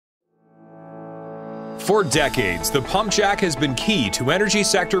For decades, the Pumpjack has been key to energy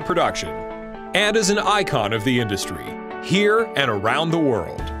sector production and is an icon of the industry, here and around the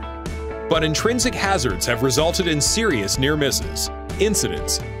world. But intrinsic hazards have resulted in serious near misses,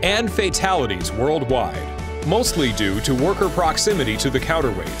 incidents, and fatalities worldwide, mostly due to worker proximity to the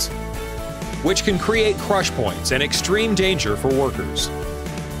counterweights, which can create crush points and extreme danger for workers.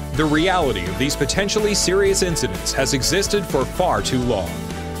 The reality of these potentially serious incidents has existed for far too long.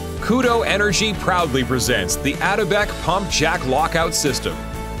 Kudo Energy proudly presents the Atabec Pumpjack Lockout System.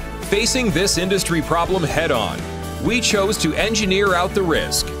 Facing this industry problem head-on, we chose to engineer out the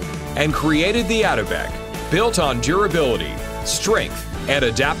risk and created the Atabec, built on durability, strength, and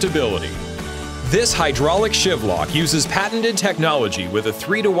adaptability. This hydraulic shiv lock uses patented technology with a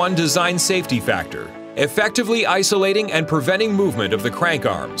 3-to-1 design safety factor, effectively isolating and preventing movement of the crank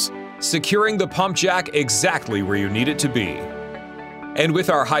arms, securing the Pumpjack exactly where you need it to be. And with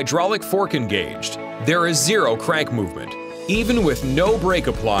our hydraulic fork engaged, there is zero crank movement, even with no brake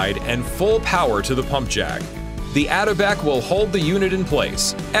applied and full power to the Pumpjack. The Atabec will hold the unit in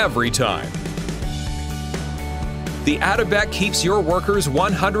place every time. The Atabec keeps your workers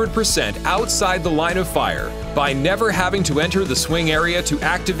 100% outside the line of fire by never having to enter the swing area to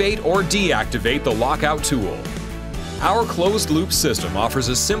activate or deactivate the lockout tool. Our closed-loop system offers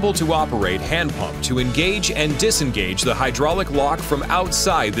a simple-to-operate hand pump to engage and disengage the hydraulic lock from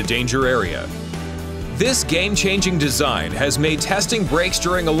outside the danger area. This game-changing design has made testing brakes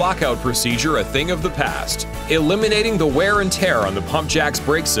during a lockout procedure a thing of the past, eliminating the wear and tear on the Pumpjack's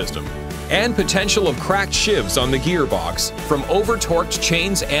brake system and potential of cracked shivs on the gearbox from over-torqued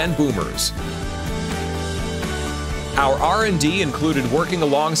chains and boomers. Our R&D included working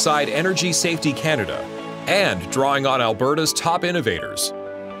alongside Energy Safety Canada and drawing on Alberta's top innovators.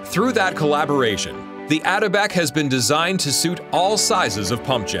 Through that collaboration, the Atabec has been designed to suit all sizes of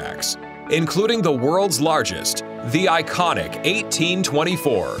Pumpjacks, including the world's largest, the iconic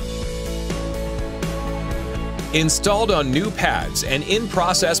 1824. Installed on new pads and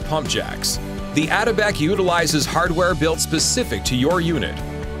in-process Pumpjacks, the Atabec utilizes hardware built specific to your unit,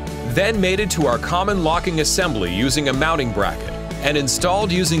 then mated to our common locking assembly using a mounting bracket and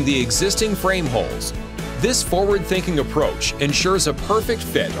installed using the existing frame holes. This forward-thinking approach ensures a perfect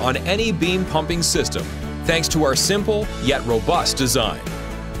fit on any beam pumping system thanks to our simple yet robust design.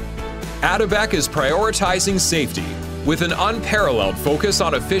 Atabec is prioritizing safety with an unparalleled focus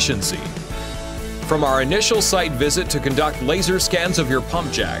on efficiency. From our initial site visit to conduct laser scans of your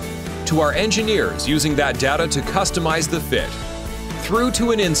Pumpjack, to our engineers using that data to customize the fit, through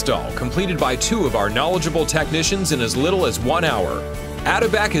to an install completed by 2 of our knowledgeable technicians in as little as 1 hour,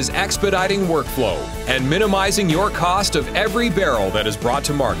 Atabec is expediting workflow and minimizing your cost of every barrel that is brought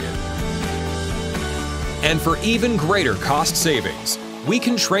to market. And for even greater cost savings, we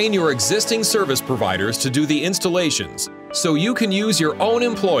can train your existing service providers to do the installations, so you can use your own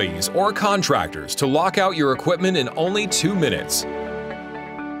employees or contractors to lock out your equipment in only 2 minutes.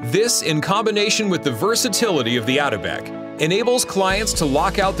 This, in combination with the versatility of the Atabec, enables clients to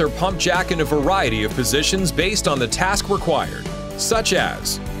lock out their Pumpjack in a variety of positions based on the task required, such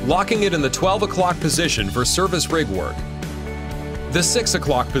as locking it in the 12 o'clock position for service rig work, the 6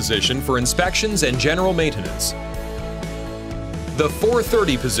 o'clock position for inspections and general maintenance, the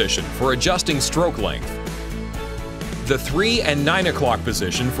 4:30 position for adjusting stroke length, the 3 and 9 o'clock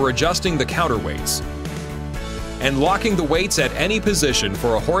position for adjusting the counterweights, and locking the weights at any position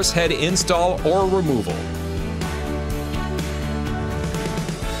for a horsehead install or removal.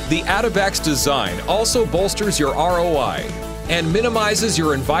 The Atabec's design also bolsters your ROI and minimizes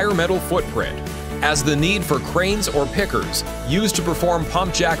your environmental footprint, as the need for cranes or pickers used to perform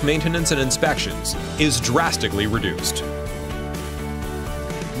Pumpjack maintenance and inspections is drastically reduced.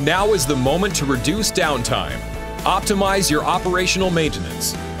 Now is the moment to reduce downtime, optimize your operational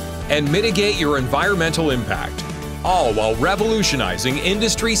maintenance, and mitigate your environmental impact, all while revolutionizing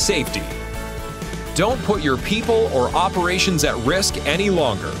industry safety. Don't put your people or operations at risk any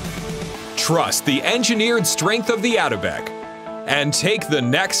longer. Trust the engineered strength of the Atabec and take the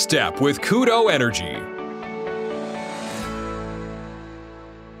next step with Kudo Energy.